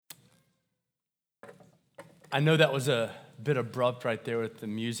I know that was a bit abrupt right there with the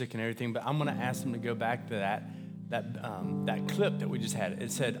music and everything, but I'm going to ask them to go back to that clip that we just had. It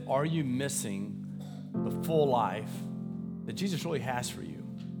said, "Are you missing the full life that Jesus really has for you?"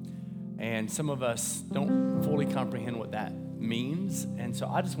 And some of us don't fully comprehend what that means, and so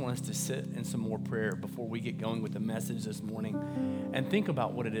I just want us to sit in some more prayer before we get going with the message this morning, and think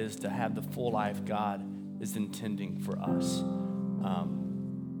about what it is to have the full life God is intending for us.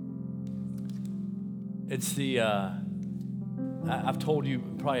 It's the, I've told you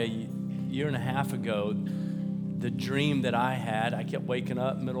probably a year and a half ago, the dream that I had. I kept waking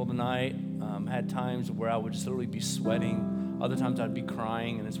up middle of the night, had times where I would just literally be sweating. Other times I'd be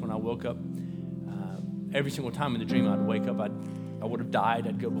crying, and it's when I woke up, every single time in the dream I'd wake up, I would have died.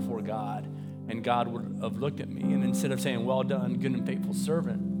 I'd go before God, and God would have looked at me, and instead of saying, "Well done, good and faithful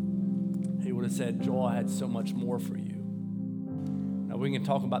servant," he would have said, "Joel, I had so much more for you." Now, we can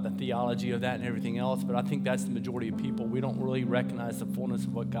talk about the theology of that and everything else, but I think that's the majority of people. We don't really recognize the fullness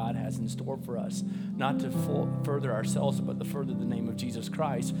of what God has in store for us, not to further ourselves, but to further the name of Jesus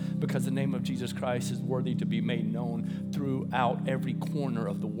Christ, because the name of Jesus Christ is worthy to be made known throughout every corner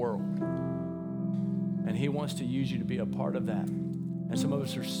of the world. And he wants to use you to be a part of that. And some of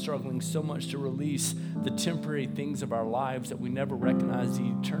us are struggling so much to release the temporary things of our lives that we never recognize the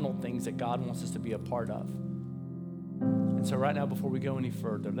eternal things that God wants us to be a part of. And so right now, before we go any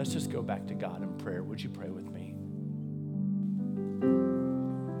further, let's just go back to God in prayer. Would you pray with me?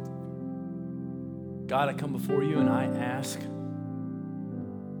 God, I come before you and I ask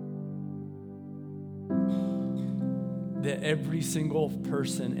that every single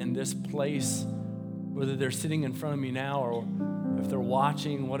person in this place, whether they're sitting in front of me now or if they're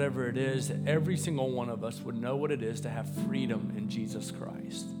watching, whatever it is, that every single one of us would know what it is to have freedom in Jesus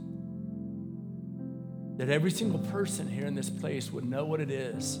Christ. That every single person here in this place would know what it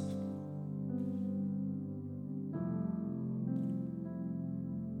is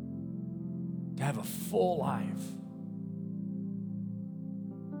to have a full life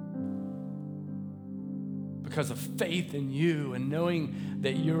because of faith in you and knowing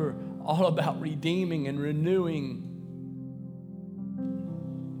that you're all about redeeming and renewing.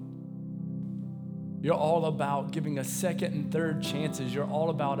 You're all about giving us second and third chances. You're all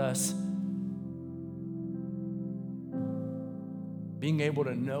about us being able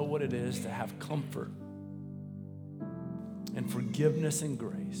to know what it is to have comfort and forgiveness and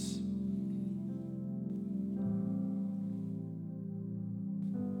grace.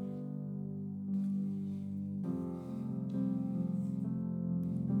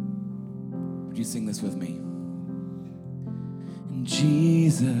 Would you sing this with me?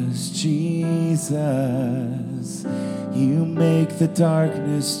 Jesus, Jesus, you make the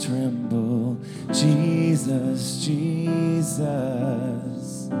darkness tremble. Jesus, Jesus,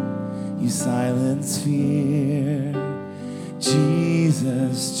 you silence fear.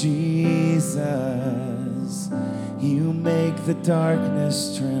 Jesus, Jesus, you make the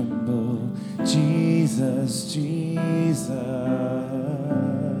darkness tremble. Jesus, Jesus.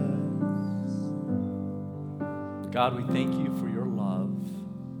 God, we thank you for your love.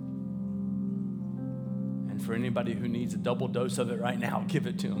 And for anybody who needs a double dose of it right now, give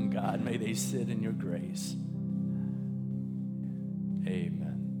it to them, God. May they sit in your grace.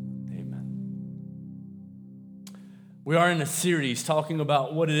 Amen. Amen. We are in a series talking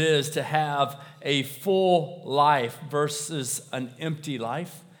about what it is to have a full life versus an empty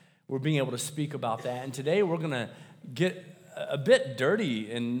life. We're being able to speak about that. And today we're going to get a bit dirty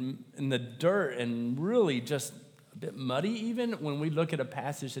in the dirt and really just a bit muddy even when we look at a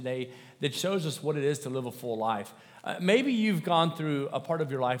passage today that shows us what it is to live a full life. Maybe you've gone through a part of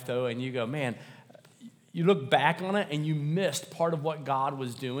your life, though, and you go, man, you look back on it and you missed part of what God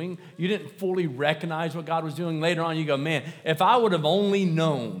was doing. You didn't fully recognize what God was doing. Later on, you go, man, if I would have only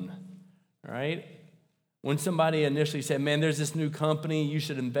known, right? When somebody initially said, man, there's this new company, you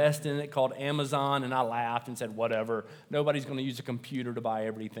should invest in it called Amazon, and I laughed and said, whatever. Nobody's going to use a computer to buy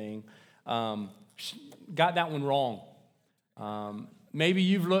everything. Got that one wrong. Maybe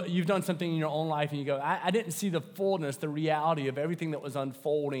you've done something in your own life and you go, I didn't see the fullness, the reality of everything that was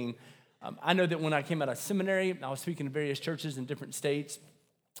unfolding. I know that when I came out of seminary, I was speaking to various churches in different states,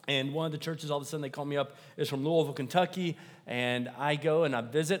 and one of the churches, all of a sudden, they call me up, is from Louisville, Kentucky, and I go and I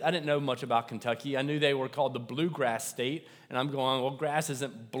visit. I didn't know much about Kentucky. I knew they were called the Bluegrass State, and I'm going, well, grass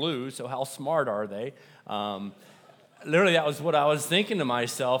isn't blue, so how smart are they? Literally, that was what I was thinking to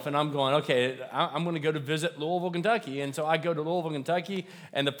myself, and I'm going, okay, I'm going to go to visit Louisville, Kentucky. And so I go to Louisville, Kentucky,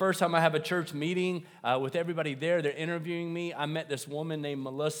 and the first time I have a church meeting with everybody there, they're interviewing me. I met this woman named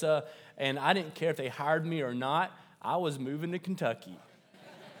Melissa, and I didn't care if they hired me or not. I was moving to Kentucky.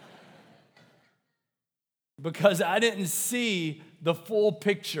 because I didn't see the full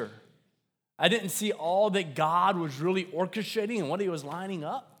picture. I didn't see all that God was really orchestrating and what he was lining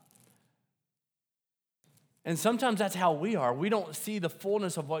up. And sometimes that's how we are. We don't see the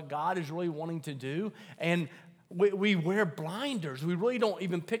fullness of what God is really wanting to do, and we wear blinders. We really don't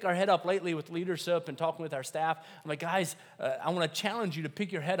even pick our head up. Lately with leadership and talking with our staff, I'm like, guys, I want to challenge you to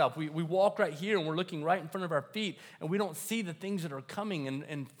pick your head up. We walk right here and we're looking right in front of our feet, and we don't see the things that are coming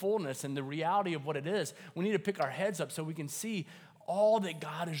in fullness and the reality of what it is. We need to pick our heads up so we can see all that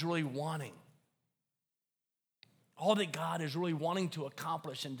God is really wanting. All that God is really wanting to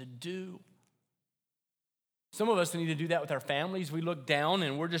accomplish and to do. Some of us need to do that with our families. We look down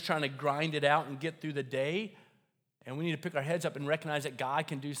and we're just trying to grind it out and get through the day. And we need to pick our heads up and recognize that God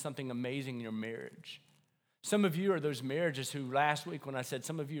can do something amazing in your marriage. Some of you are those marriages who last week when I said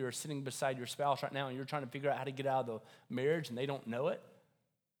some of you are sitting beside your spouse right now and you're trying to figure out how to get out of the marriage and they don't know it.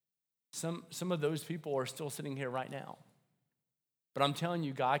 Some of those people are still sitting here right now. But I'm telling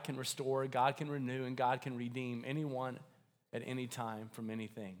you, God can restore, God can renew, and God can redeem anyone at any time from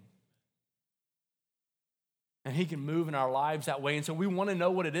anything. And he can move in our lives that way. And so we want to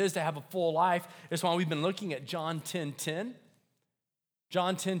know what it is to have a full life. That's why we've been looking at John 10:10.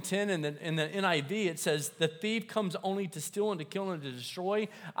 John 10:10 in the NIV, it says, the thief comes only to steal and to kill and to destroy.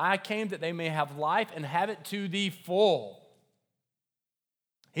 I came that they may have life and have it to the full.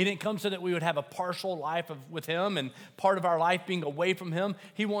 He didn't come so that we would have a partial life with him and part of our life being away from him.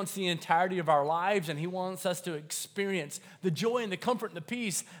 He wants the entirety of our lives, and he wants us to experience the joy and the comfort and the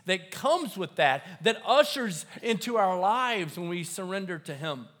peace that comes with that ushers into our lives when we surrender to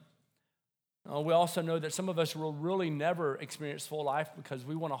him. We also know that some of us will really never experience full life because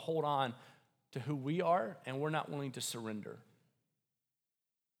we want to hold on to who we are, and we're not willing to surrender.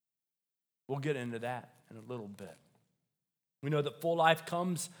 We'll get into that in a little bit. We know that full life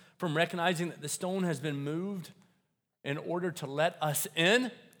comes from recognizing that the stone has been moved in order to let us in.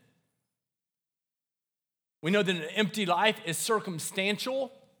 We know that an empty life is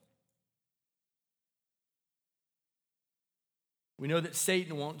circumstantial. We know that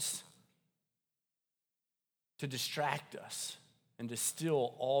Satan wants to distract us and to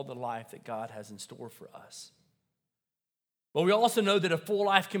steal all the life that God has in store for us. But we also know that a full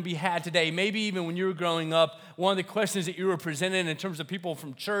life can be had today. Maybe even when you were growing up, one of the questions that you were presented in terms of people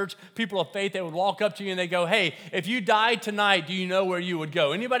from church, people of faith, they would walk up to you and they go, hey, if you died tonight, do you know where you would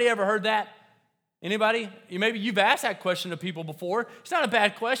go? Anybody ever heard that? Anybody? Maybe you've asked that question to people before. It's not a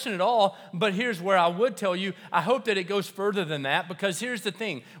bad question at all, but here's where I would tell you, I hope that it goes further than that, because here's the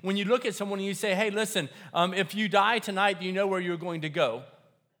thing. When you look at someone and you say, hey, listen, if you die tonight, do you know where you're going to go?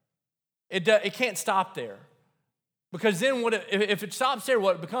 It can't stop there. Because then if it stops there,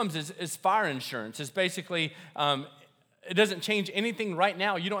 what it becomes is fire insurance. It's basically, it doesn't change anything right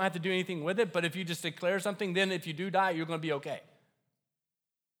now. You don't have to do anything with it, but if you just declare something, then if you do die, you're going to be okay.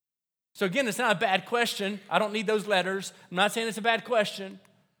 So again, it's not a bad question. I don't need those letters. I'm not saying it's a bad question.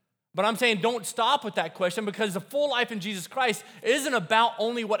 But I'm saying don't stop with that question, because the full life in Jesus Christ isn't about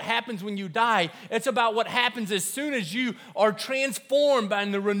only what happens when you die. It's about what happens as soon as you are transformed by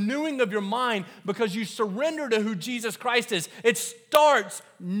the renewing of your mind because you surrender to who Jesus Christ is. It starts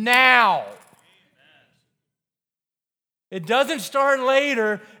now. It doesn't start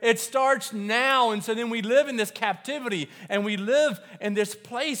later, it starts now. And so then we live in this captivity and we live in this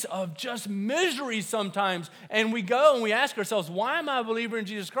place of just misery sometimes. And we go and we ask ourselves, why am I a believer in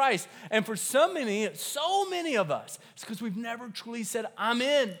Jesus Christ? And for so many of us, it's because we've never truly said, I'm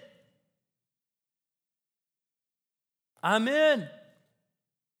in. I'm in.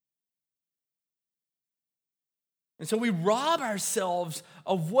 And so we rob ourselves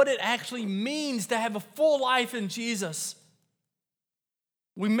of what it actually means to have a full life in Jesus.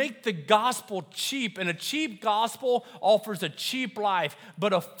 We make the gospel cheap, and a cheap gospel offers a cheap life.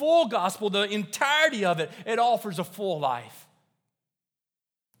 But a full gospel, the entirety of it, it offers a full life.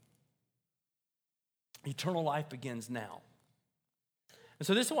 Eternal life begins now. And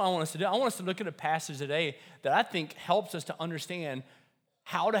so this is what I want us to do. I want us to look at a passage today that I think helps us to understand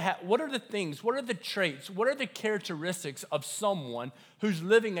what are the things, what are the traits, what are the characteristics of someone who's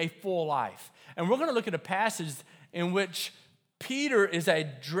living a full life. And we're going to look at a passage in which Peter is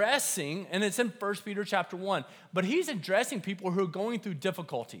addressing, and it's in 1 Peter chapter 1, but he's addressing people who are going through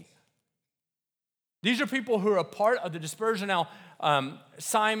difficulty. These are people who are a part of the dispersion. Now,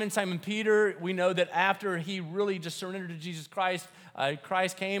 Simon Peter, we know that after he really just surrendered to Jesus Christ,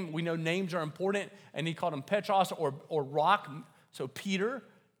 Christ came. We know names are important, and he called him Petros or rock. So Peter,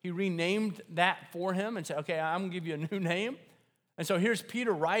 he renamed that for him and said, okay, I'm going to give you a new name. And so here's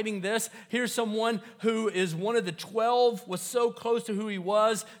Peter writing this. Here's someone who is one of the 12, was so close to who he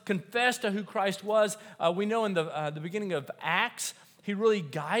was, confessed to who Christ was. We know in the beginning of Acts, he really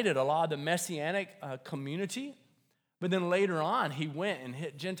guided a lot of the Messianic community. But then later on, he went and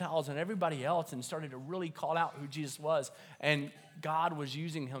hit Gentiles and everybody else and started to really call out who Jesus was. And God was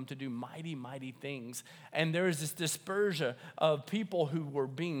using him to do mighty, mighty things. And there was this dispersion of people who were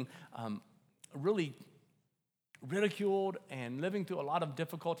being really ridiculed and living through a lot of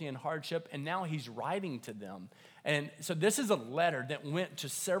difficulty and hardship, and now he's writing to them. And so this is a letter that went to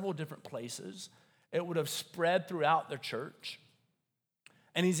several different places. It would have spread throughout the church.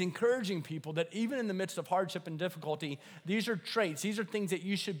 And he's encouraging people that even in the midst of hardship and difficulty, these are traits, these are things that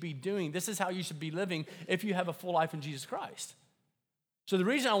you should be doing. This is how you should be living if you have a full life in Jesus Christ. So the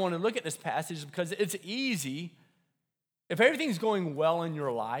reason I want to look at this passage is because it's easy, if everything's going well in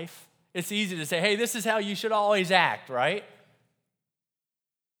your life, it's easy to say, hey, this is how you should always act, right?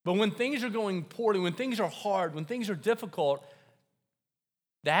 But when things are going poorly, when things are hard, when things are difficult,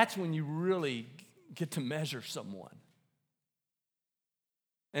 that's when you really get to measure someone.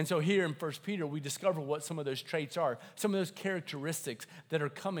 And so here in 1 Peter, we discover what some of those traits are, some of those characteristics that are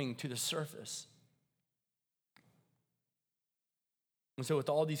coming to the surface. And so with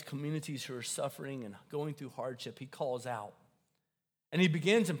all these communities who are suffering and going through hardship, he calls out. And he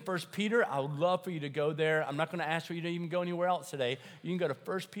begins in 1 Peter. I would love for you to go there. I'm not going to ask for you to even go anywhere else today. You can go to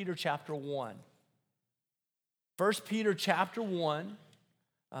 1 Peter chapter 1. 1 Peter chapter 1,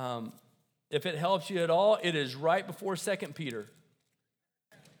 if it helps you at all, it is right before 2 Peter.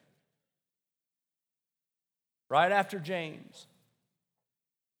 Right after James.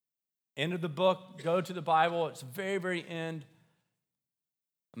 End of the book, go to the Bible. It's very, very end.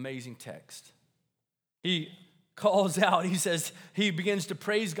 Amazing text. He calls out, he begins to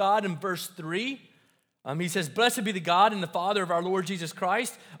praise God in verse 3. He says, blessed be the God and the Father of our Lord Jesus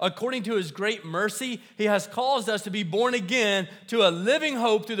Christ. According to his great mercy, he has caused us to be born again to a living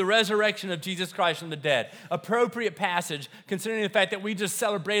hope through the resurrection of Jesus Christ from the dead. Appropriate passage, considering the fact that we just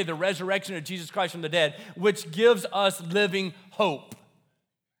celebrated the resurrection of Jesus Christ from the dead, which gives us living hope.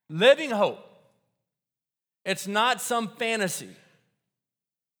 Living hope. It's not some fantasy.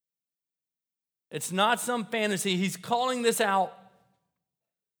 It's not some fantasy. He's calling this out.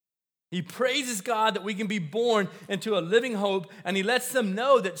 He praises God that we can be born into a living hope, and he lets them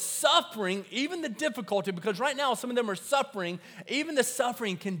know that suffering, even the difficulty, because right now some of them are suffering, even the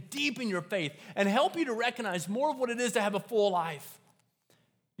suffering can deepen your faith and help you to recognize more of what it is to have a full life.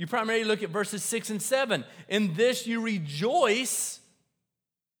 You primarily look at verses 6 and 7. In this you rejoice,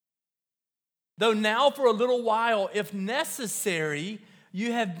 though now for a little while, if necessary,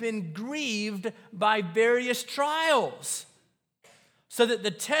 you have been grieved by various trials, so that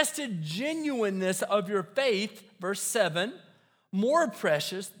the tested genuineness of your faith, verse 7, more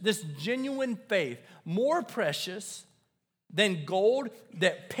precious, this genuine faith, more precious than gold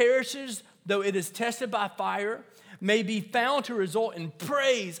that perishes though it is tested by fire, may be found to result in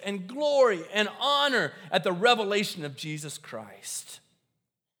praise and glory and honor at the revelation of Jesus Christ.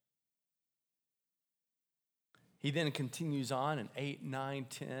 He then continues on in 8, 9,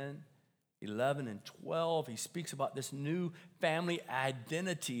 10, 11, and 12. He speaks about this new family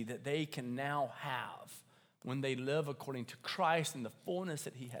identity that they can now have when they live according to Christ and the fullness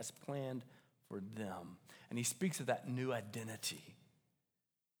that he has planned for them. And he speaks of that new identity.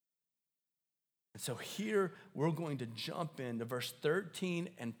 And so here we're going to jump into verse 13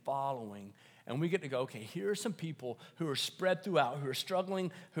 and following. And we get to go, okay, here are some people who are spread throughout, who are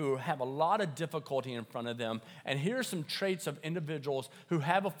struggling, who have a lot of difficulty in front of them. And here are some traits of individuals who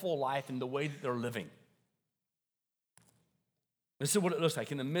have a full life in the way that they're living. This is what it looks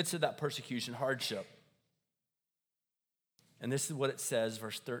like in the midst of that persecution, hardship. And this is what it says,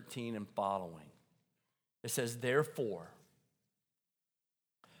 verse 13 and following. It says, therefore,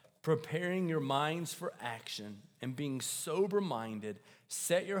 preparing your minds for action and being sober-minded,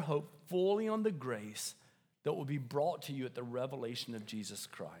 set your hope fully on the grace that will be brought to you at the revelation of Jesus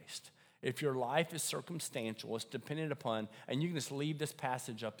Christ. If your life is circumstantial, it's dependent upon, and you can just leave this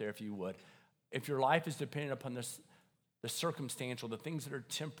passage up there if you would. If your life is dependent upon the circumstantial, the things that are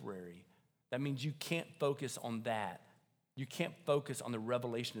temporary, that means you can't focus on that. You can't focus on the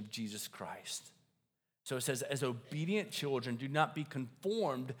revelation of Jesus Christ. So it says, as obedient children, do not be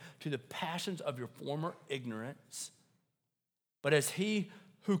conformed to the passions of your former ignorance, but as he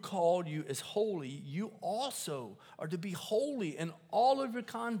who called you is holy, you also are to be holy in all of your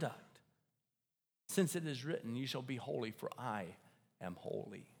conduct. Since it is written, you shall be holy, for I am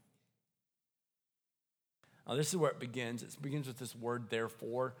holy. Now, this is where it begins. It begins with this word,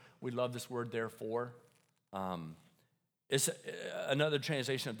 therefore. We love this word, therefore. It's another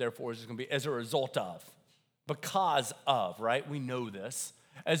translation of therefore is going to be as a result of, because of, right? We know this.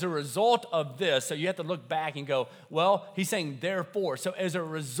 As a result of this, so you have to look back and go, well, he's saying therefore. So as a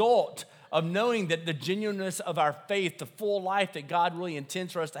result of knowing that the genuineness of our faith, the full life that God really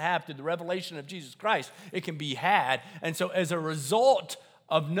intends for us to have through the revelation of Jesus Christ, it can be had. And so as a result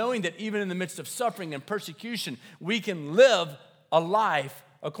of knowing that even in the midst of suffering and persecution, we can live a life,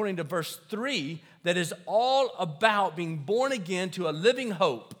 according to verse 3, that is all about being born again to a living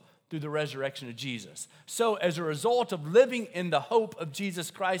hope through the resurrection of Jesus. So as a result of living in the hope of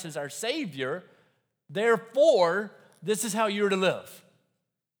Jesus Christ as our Savior, therefore, this is how you're to live.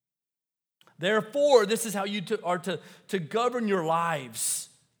 Therefore, this is how you are to govern your lives,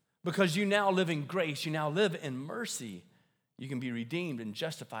 because you now live in grace, you now live in mercy. You can be redeemed and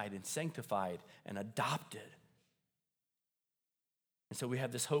justified and sanctified and adopted. And so we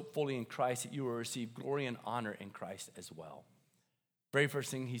have this hope fully in Christ that you will receive glory and honor in Christ as well. Very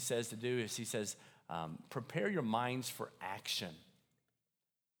first thing he says to do is he says, prepare your minds for action.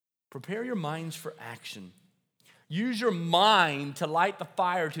 Prepare your minds for action. Use your mind to light the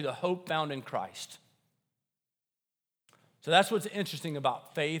fire to the hope found in Christ. So that's what's interesting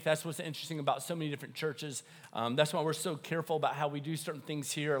about faith. That's what's interesting about so many different churches. That's why we're so careful about how we do certain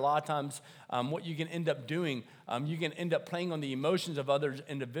things here. A lot of times, what you can end up doing, you can end up playing on the emotions of other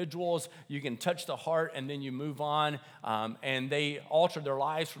individuals. You can touch the heart and then you move on, and they alter their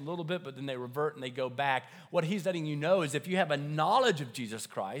lives for a little bit, but then they revert and they go back. What he's letting you know is if you have a knowledge of Jesus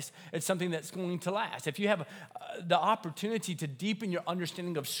Christ, it's something that's going to last. If you have the opportunity to deepen your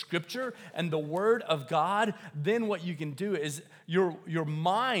understanding of Scripture and the Word of God, then what you can do is your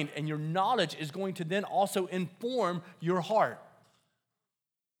mind and your knowledge is going to then also inform your heart.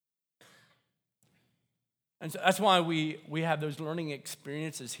 And so that's why we have those learning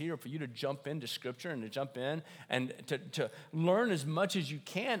experiences here for you to jump into Scripture and to jump in and to learn as much as you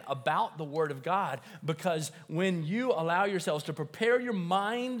can about the Word of God. Because when you allow yourselves to prepare your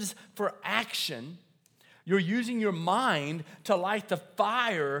minds for action, you're using your mind to light the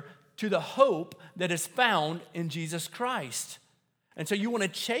fire to the hope that is found in Jesus Christ. And so you want to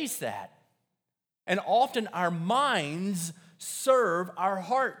chase that. And often our minds serve our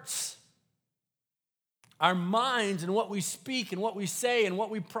hearts. Our minds and what we speak and what we say and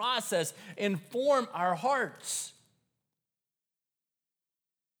what we process inform our hearts.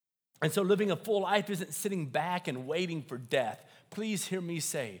 And so living a full life isn't sitting back and waiting for death. Please hear me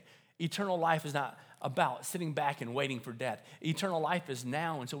say, eternal life is not about sitting back and waiting for death. Eternal life is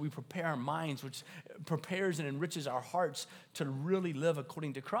now, and so we prepare our minds, which prepares and enriches our hearts to really live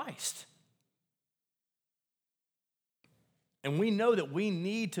according to Christ. And we know that we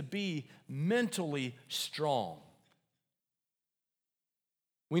need to be mentally strong.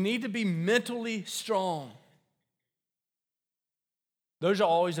 We need to be mentally strong. Those are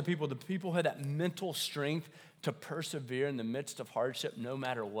always the people who have that mental strength to persevere in the midst of hardship no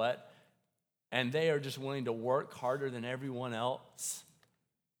matter what. And they are just willing to work harder than everyone else.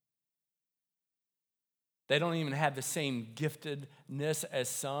 They don't even have the same giftedness as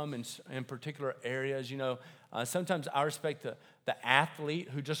some in particular areas. You know, sometimes I respect the athlete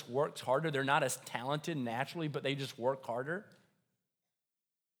who just works harder. They're not as talented naturally, but they just work harder.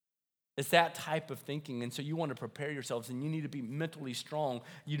 It's that type of thinking. And so you want to prepare yourselves and you need to be mentally strong.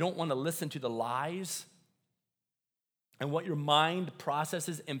 You don't want to listen to the lies. And what your mind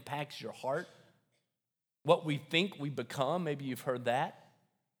processes impacts your heart. What we think we become, maybe you've heard that.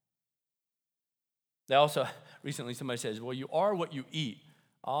 They also, recently somebody says, well, you are what you eat.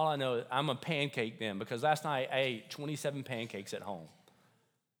 All I know is I'm a pancake then, because last night I ate 27 pancakes at home.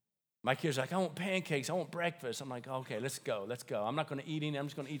 My kids are like, I want pancakes, I want breakfast. I'm like, okay, let's go. I'm not going to eat any, I'm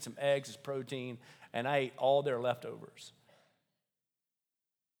just going to eat some eggs, it's protein, and I ate all their leftovers.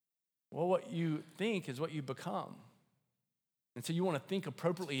 Well, what you think is what you become. And so you want to think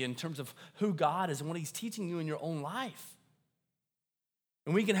appropriately in terms of who God is and what He's teaching you in your own life.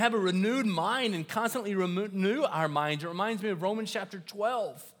 And we can have a renewed mind and constantly renew our minds. It reminds me of Romans chapter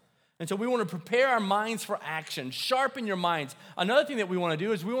 12. And so we want to prepare our minds for action. Sharpen your minds. Another thing that we want to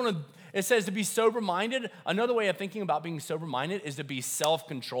do is it says to be sober-minded. Another way of thinking about being sober-minded is to be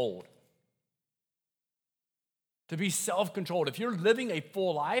self-controlled. To be self-controlled. If you're living a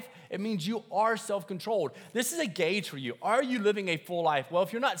full life, it means you are self-controlled. This is a gauge for you. Are you living a full life? Well,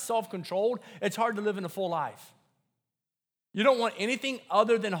 if you're not self-controlled, it's hard to live in a full life. You don't want anything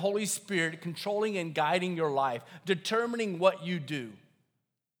other than Holy Spirit controlling and guiding your life, determining what you do.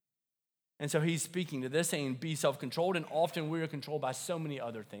 And so he's speaking to this, saying be self-controlled, and often we are controlled by so many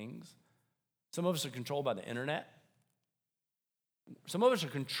other things. Some of us are controlled by the internet. Some of us are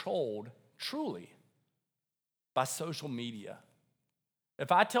controlled, truly, by social media.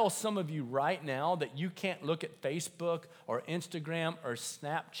 If I tell some of you right now that you can't look at Facebook or Instagram or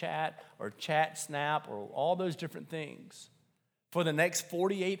Snapchat or Chat Snap or all those different things for the next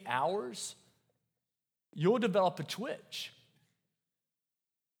 48 hours, you'll develop a twitch.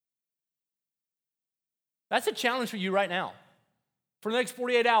 That's a challenge for you right now. For the next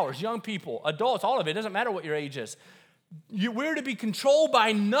 48 hours, young people, adults, all of it, doesn't matter what your age is. We're to be controlled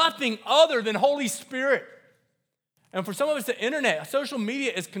by nothing other than Holy Spirit. And for some of us, the internet, social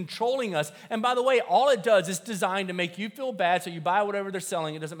media is controlling us. And by the way, all it does is designed to make you feel bad, so you buy whatever they're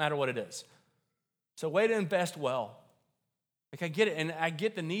selling. It doesn't matter what it is. So way to invest well. Like, I get it, and I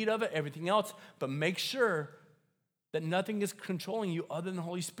get the need of it, everything else, but make sure that nothing is controlling you other than the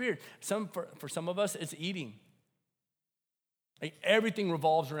Holy Spirit. For some of us, it's eating. Like, everything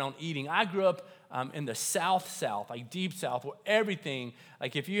revolves around eating. I grew up in the South, like deep South, where everything,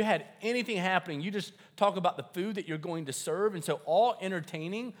 like if you had anything happening, you just talk about the food that you're going to serve. And so all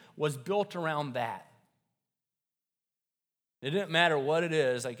entertaining was built around that. It didn't matter what it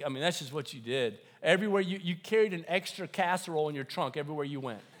is. Like, I mean, that's just what you did. Everywhere you carried an extra casserole in your trunk everywhere you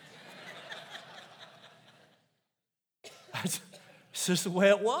went. It's just the way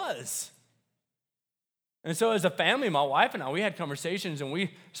it was. And so as a family, my wife and I, we had conversations, and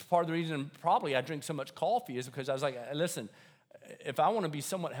it's part of the reason probably I drink so much coffee is because I was like, listen, if I want to be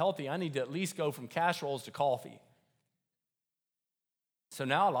somewhat healthy, I need to at least go from casseroles to coffee. So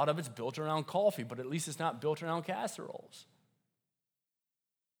now a lot of it's built around coffee, but at least it's not built around casseroles.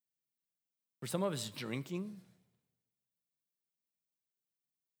 For some of us, drinking.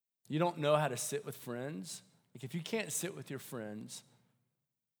 You don't know how to sit with friends. Like, if you can't sit with your friends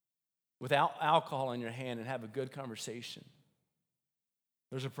without alcohol in your hand and have a good conversation,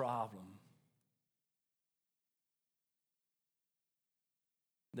 there's a problem.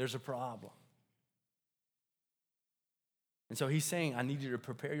 There's a problem. And so he's saying, I need you to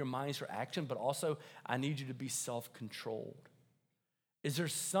prepare your minds for action, but also I need you to be self-controlled. Is there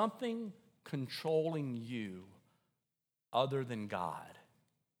something controlling you other than God?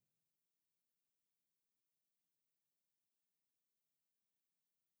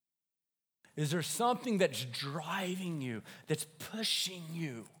 Is there something that's driving you, that's pushing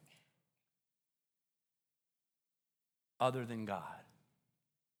you other than God?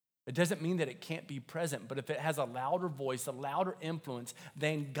 It doesn't mean that it can't be present, but if it has a louder voice, a louder influence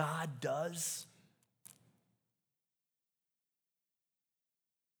than God does,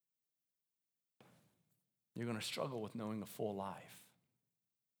 you're going to struggle with knowing a full life.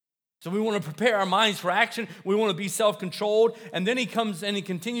 So we want to prepare our minds for action. We want to be self-controlled. And then he comes and he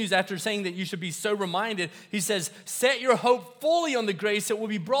continues after saying that you should be sober-minded. He says, set your hope fully on the grace that will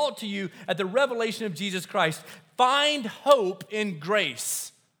be brought to you at the revelation of Jesus Christ. Find hope in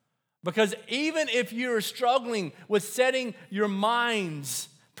grace. Because even if you're struggling with setting your minds,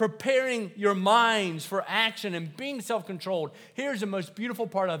 preparing your minds for action and being self-controlled, here's the most beautiful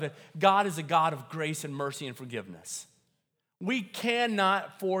part of it. God is a God of grace and mercy and forgiveness. We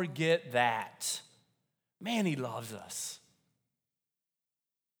cannot forget that. Man, he loves us.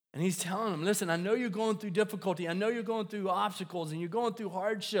 And he's telling them, listen, I know you're going through difficulty. I know you're going through obstacles and you're going through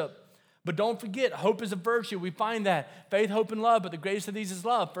hardship. But don't forget, hope is a virtue. We find that. Faith, hope, and love, but the greatest of these is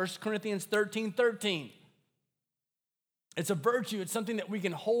love. 1 Corinthians 13:13. It's a virtue. It's something that we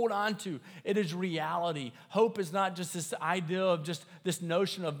can hold on to. It is reality. Hope is not just this idea of just this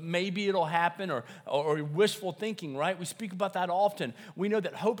notion of maybe it'll happen or wishful thinking, right? We speak about that often. We know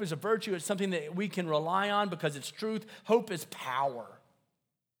that hope is a virtue. It's something that we can rely on because it's truth. Hope is power.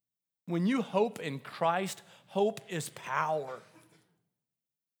 When you hope in Christ, hope is power.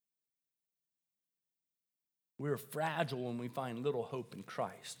 We're fragile when we find little hope in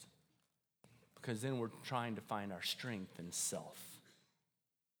Christ, because then we're trying to find our strength in self.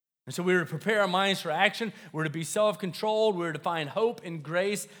 And so we're to prepare our minds for action. We're to be self-controlled. We're to find hope in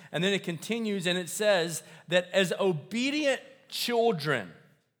grace. And then it continues and it says that as obedient children,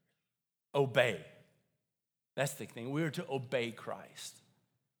 obey. That's the thing. We're to obey Christ.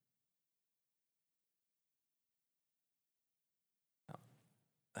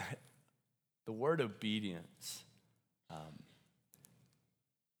 Now, the word obedience,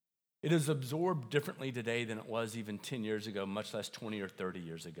 it is absorbed differently today than it was even 10 years ago, much less 20 or 30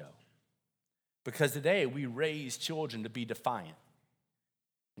 years ago. Because today we raise children to be defiant.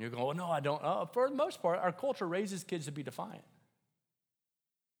 And you're going, well, no, I don't. For the most part, our culture raises kids to be defiant.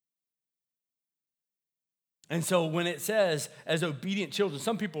 And so when it says, as obedient children,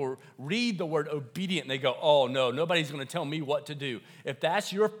 some people read the word obedient and they go, oh, no, nobody's going to tell me what to do. If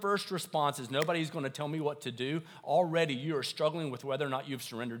that's your first response is nobody's going to tell me what to do, already you are struggling with whether or not you've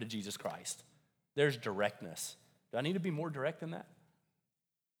surrendered to Jesus Christ. There's directness. Do I need to be more direct than that?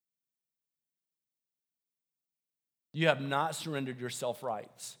 You have not surrendered your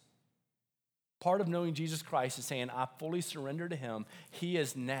self-rights. Part of knowing Jesus Christ is saying, I fully surrender to him. He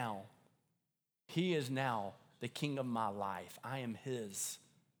is now the king of my life. I am his.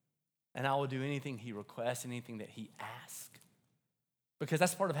 And I will do anything he requests, anything that he asks. Because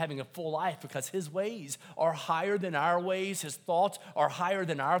that's part of having a full life, because his ways are higher than our ways. His thoughts are higher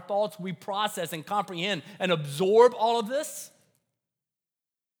than our thoughts. We process and comprehend and absorb all of this.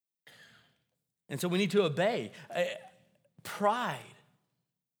 And so we need to obey. Pride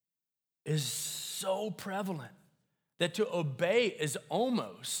is so prevalent that to obey is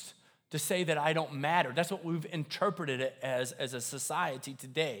almost to say that I don't matter. That's what we've interpreted it as a society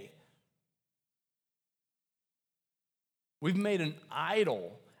today. We've made an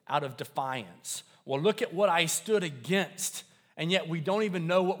idol out of defiance. Well, look at what I stood against, and yet we don't even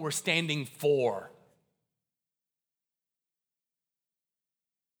know what we're standing for.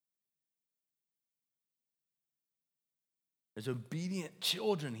 As obedient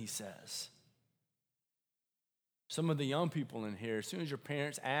children, he says. Some of the young people in here, as soon as your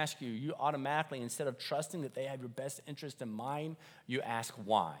parents ask you, you automatically, instead of trusting that they have your best interest in mind, you ask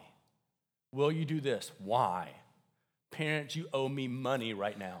why. Will you do this? Why? Parents, you owe me money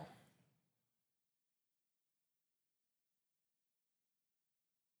right now.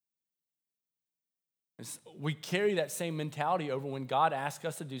 We carry that same mentality over when God asks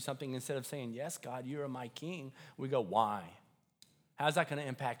us to do something. Instead of saying, yes, God, you are my king, we go, why? How's that going to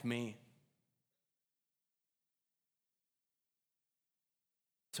impact me?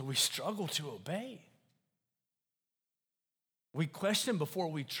 So we struggle to obey. We question before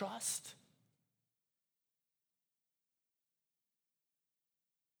we trust.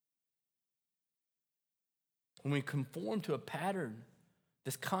 When we conform to a pattern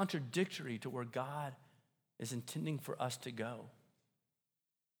that's contradictory to where God is intending for us to go.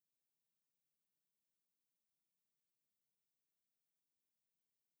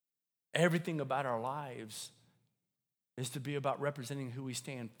 Everything about our lives is to be about representing who we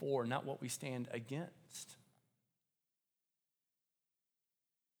stand for, not what we stand against.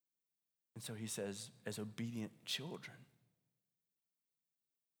 And so he says, as obedient children,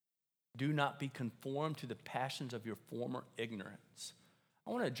 do not be conformed to the passions of your former ignorance.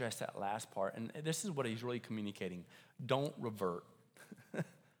 I want to address that last part, and this is what he's really communicating. Don't revert. I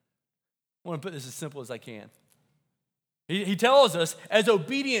want to put this as simple as I can. He tells us, as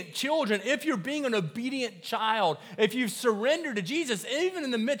obedient children, if you're being an obedient child, if you've surrendered to Jesus, even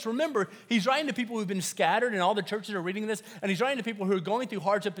in the midst, remember, he's writing to people who've been scattered, and all the churches are reading this, and he's writing to people who are going through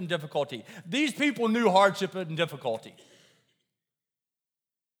hardship and difficulty. These people knew hardship and difficulty.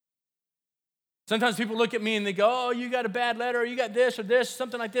 Sometimes people look at me and they go, oh, you got a bad letter, or you got this or this,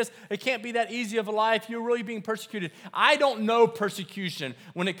 something like this. It can't be that easy of a life. You're really being persecuted. I don't know persecution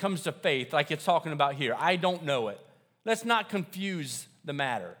when it comes to faith like it's talking about here. I don't know it. Let's not confuse the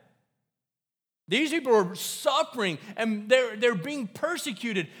matter. These people are suffering and they're being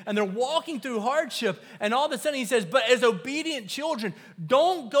persecuted and they're walking through hardship, and all of a sudden he says, but as obedient children,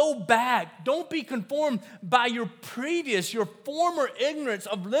 don't go back. Don't be conformed by your former ignorance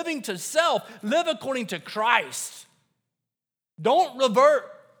of living to self. Live according to Christ. Don't revert.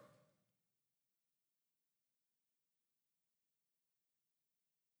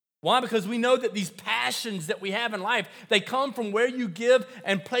 Why? Because we know that these passions that we have in life, they come from where you give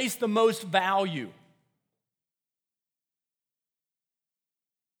and place the most value.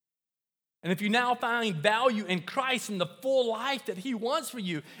 And if you now find value in Christ and the full life that he wants for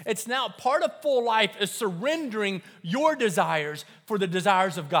you, it's now part of full life is surrendering your desires for the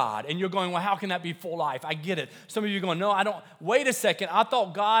desires of God. And you're going, well, how can that be full life? I get it. Some of you are going, no, I don't. Wait a second. I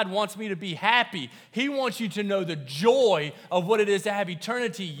thought God wants me to be happy. He wants you to know the joy of what it is to have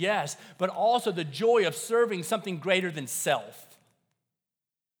eternity, yes, but also the joy of serving something greater than self.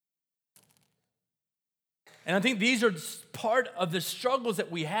 And I think these are part of the struggles that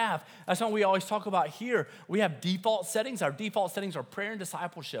we have. That's why we always talk about here. We have default settings. Our default settings are prayer and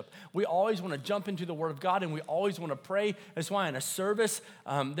discipleship. We always want to jump into the Word of God, and we always want to pray. That's why in a service,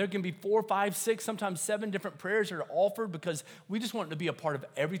 there can be 4, 5, 6, sometimes 7 different prayers that are offered, because we just want it to be a part of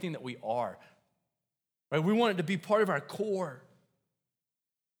everything that we are. Right? We want it to be part of our core.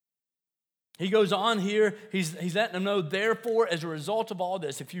 He goes on here, he's letting them know, therefore, as a result of all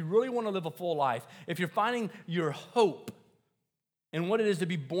this, if you really want to live a full life, if you're finding your hope in what it is to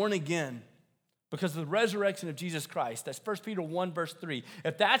be born again because of the resurrection of Jesus Christ, that's 1 Peter 1, verse 3.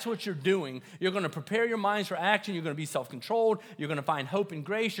 If that's what you're doing, you're going to prepare your minds for action, you're going to be self-controlled, you're going to find hope and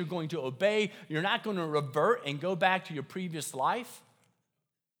grace, you're going to obey, you're not going to revert and go back to your previous life.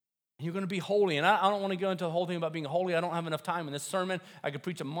 You're going to be holy. And I don't want to go into the whole thing about being holy. I don't have enough time in this sermon. I could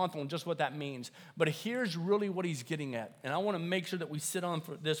preach a month on just what that means. But here's really what he's getting at. And I want to make sure that we sit on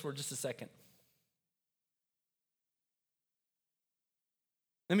for this for just a second.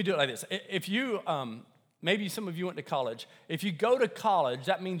 Let me do it like this. If you, maybe some of you went to college. If you go to college,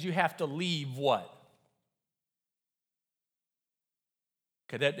 that means you have to leave what?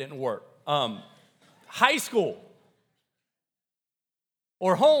 Okay, that didn't work. High school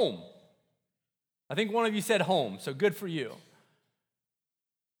or home. I think one of you said home, so good for you.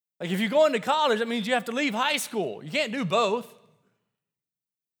 Like if you go into college, that means you have to leave high school. You can't do both.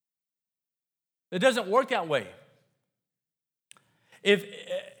 It doesn't work that way. If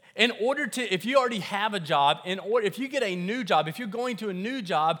you already have a job, if you get a new job, if you're going to a new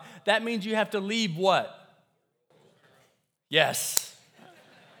job, that means you have to leave what? Yes.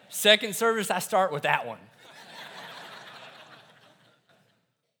 Second service, I start with that one.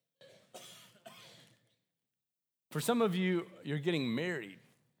 For some of you, you're getting married.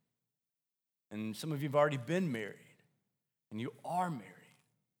 And some of you have already been married. And you are married.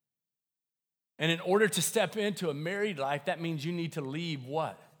 And in order to step into a married life, that means you need to leave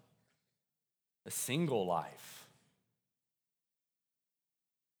what? A single life.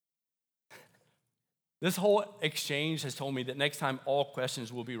 This whole exchange has told me that next time all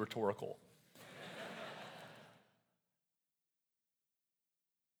questions will be rhetorical.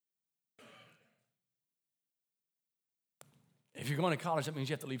 If you're going to college, that means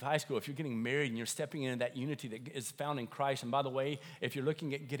you have to leave high school. If you're getting married and you're stepping into that unity that is found in Christ, and by the way, if you're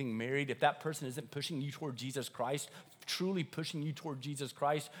looking at getting married, if that person isn't pushing you toward Jesus Christ, truly pushing you toward Jesus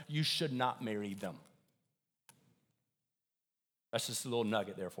Christ, you should not marry them. That's just a little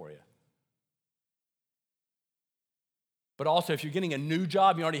nugget there for you. But also, if you're getting a new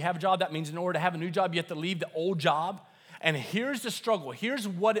job, you already have a job, that means in order to have a new job, you have to leave the old job. And here's the struggle. Here's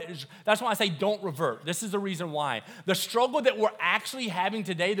what it is. That's why I say don't revert. This is the reason why. The struggle that we're actually having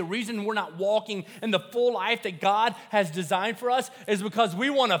today, the reason we're not walking in the full life that God has designed for us is because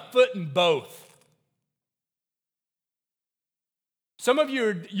we want a foot in both. Some of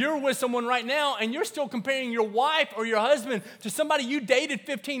you, you're with someone right now and you're still comparing your wife or your husband to somebody you dated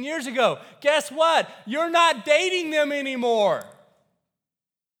 15 years ago. Guess what? You're not dating them anymore.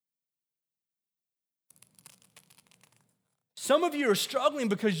 Some of you are struggling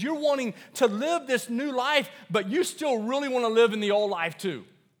because you're wanting to live this new life, but you still really want to live in the old life too.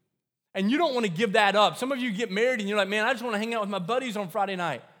 And you don't want to give that up. Some of you get married and you're like, man, I just want to hang out with my buddies on Friday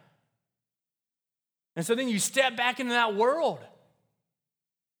night. And so then you step back into that world.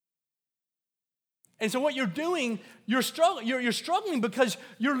 And so what you're doing, you're struggling because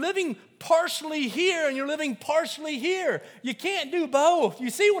you're living partially here and you're living partially here. You can't do both. You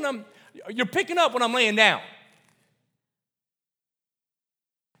see you're picking up when I'm laying down.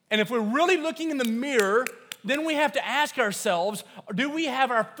 And if we're really looking in the mirror, then we have to ask ourselves, do we have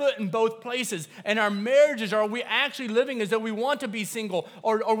our foot in both places? And our marriages, are we actually living as though we want to be single?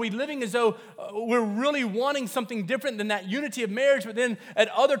 Or are we living as though we're really wanting something different than that unity of marriage, but then at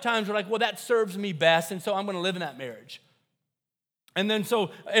other times we're like, well, that serves me best, and so I'm going to live in that marriage. And then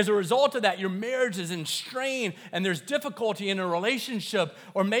so as a result of that, your marriage is in strain and there's difficulty in a relationship.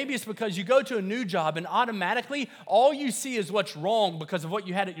 Or maybe it's because you go to a new job and automatically all you see is what's wrong because of what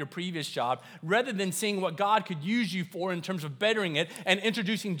you had at your previous job, rather than seeing what God could use you for in terms of bettering it and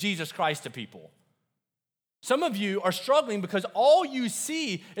introducing Jesus Christ to people. Some of you are struggling because all you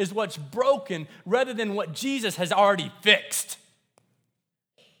see is what's broken rather than what Jesus has already fixed.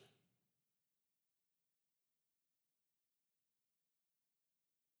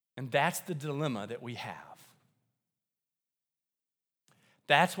 And that's the dilemma that we have.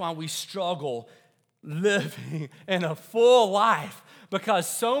 That's why we struggle living in a full life, because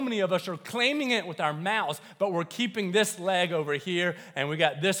so many of us are claiming it with our mouths, but we're keeping this leg over here and we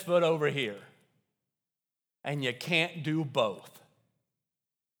got this foot over here. And you can't do both.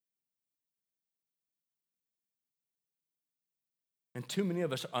 And too many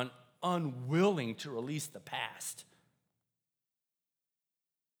of us are unwilling to release the past.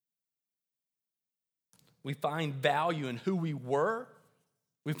 We find value in who we were.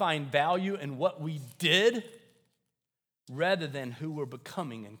 We find value in what we did rather than who we're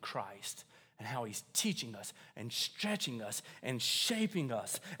becoming in Christ and how he's teaching us and stretching us and shaping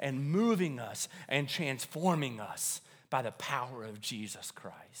us and moving us and transforming us by the power of Jesus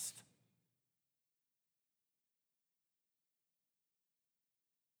Christ.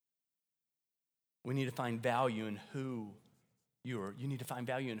 We need to find value in who you need to find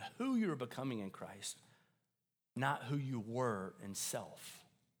value in who you're becoming in Christ, not who you were in self.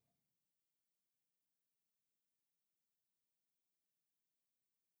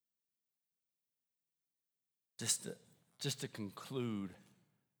 just to conclude,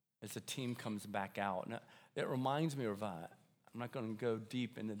 as the team comes back out, and it reminds me of, I'm not going to go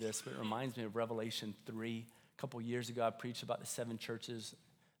deep into this, but it reminds me of Revelation 3. A couple years ago, I preached about the 7 churches,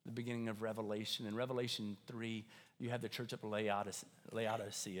 the beginning of Revelation. In Revelation 3, you have the church of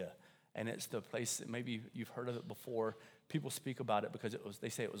Laodicea, and it's the place that maybe you've heard of it before. People speak about it because they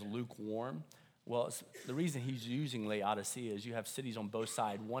say it was lukewarm. Well, the reason he's using Laodicea is you have cities on both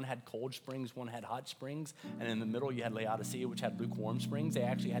sides. One had cold springs, one had hot springs, and in the middle you had Laodicea, which had lukewarm springs. They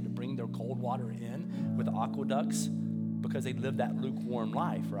actually had to bring their cold water in with aqueducts because they lived that lukewarm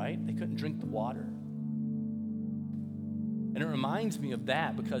life, right? They couldn't drink the water. And it reminds me of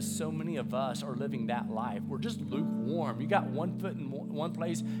that because so many of us are living that life. We're just lukewarm. You got one foot in one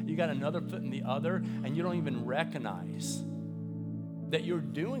place, you got another foot in the other, and you don't even recognize that you're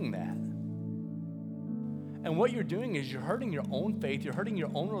doing that. And what you're doing is you're hurting your own faith, you're hurting your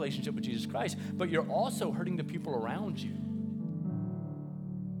own relationship with Jesus Christ, but you're also hurting the people around you.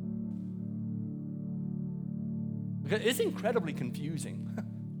 Because it's incredibly confusing.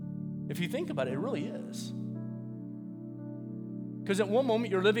 If you think about it, it really is. Because at one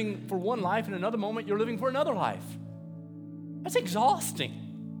moment you're living for one life, and another moment you're living for another life. That's exhausting.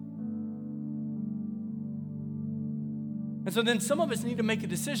 And so then some of us need to make a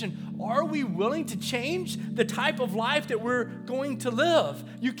decision. Are we willing to change the type of life that we're going to live?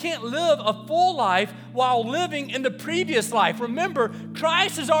 You can't live a full life while living in the previous life. Remember,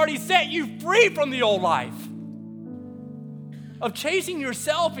 Christ has already set you free from the old life of chasing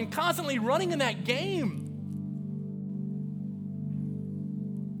yourself and constantly running in that game.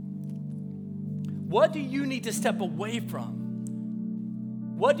 What do you need to step away from?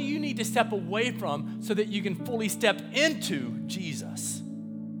 What do you need to step away from so that you can fully step into Jesus?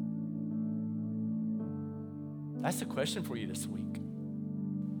 That's the question for you this week.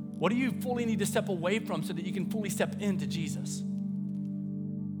 What do you fully need to step away from so that you can fully step into Jesus?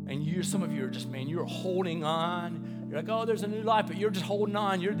 And some of you are just, you're holding on. You're like, oh, there's a new life, but you're just holding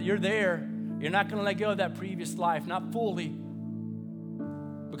on. You're there. You're not going to let go of that previous life, not fully.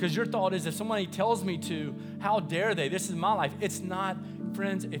 Because your thought is, if somebody tells me to, how dare they? This is my life. It's not.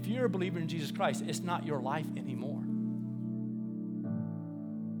 Friends, if you're a believer in Jesus Christ, it's not your life anymore.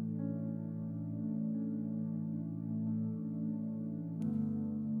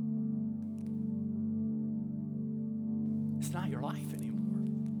 It's not your life anymore.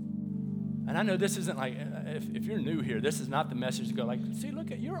 And I know this isn't like, if you're new here, this is not the message to go like, see, look,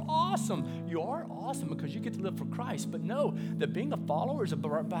 you're awesome. You are awesome because you get to live for Christ. But no, that being a follower is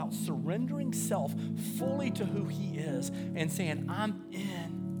about surrendering self fully to who he is and saying, I'm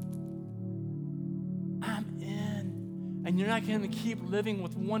in. And you're not going to keep living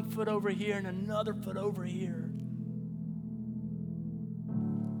with one foot over here and another foot over here.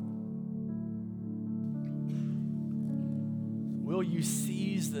 Will you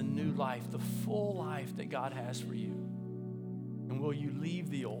seize the new life, the full life that God has for you? And will you leave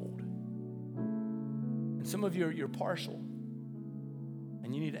the old? And some of you, you're partial.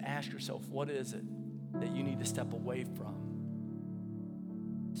 And you need to ask yourself, what is it that you need to step away from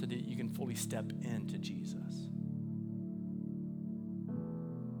so that you can fully step into Jesus?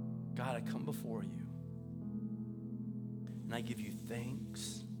 God, I come before you, and I give you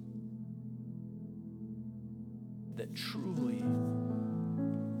thanks that truly,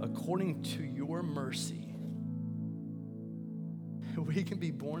 according to your mercy, we can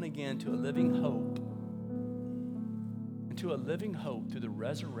be born again to a living hope, and to a living hope through the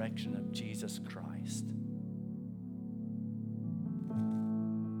resurrection of Jesus Christ.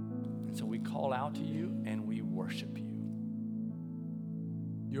 And so we call out to you and we worship you.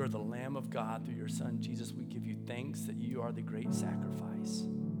 You are the Lamb of God through your Son, Jesus. We give you thanks that you are the great sacrifice.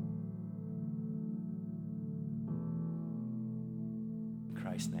 In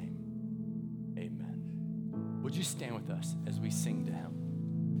Christ's name, amen. Would you stand with us as we sing to him?